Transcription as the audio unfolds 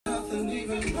Hello,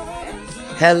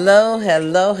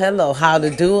 hello, hello. How to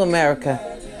do, America?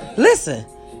 Listen,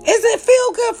 is it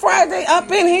Feel Good Friday up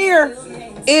in here?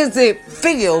 Is it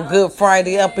Feel Good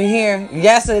Friday up in here?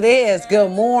 Yes, it is.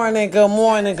 Good morning, good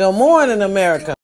morning, good morning, America.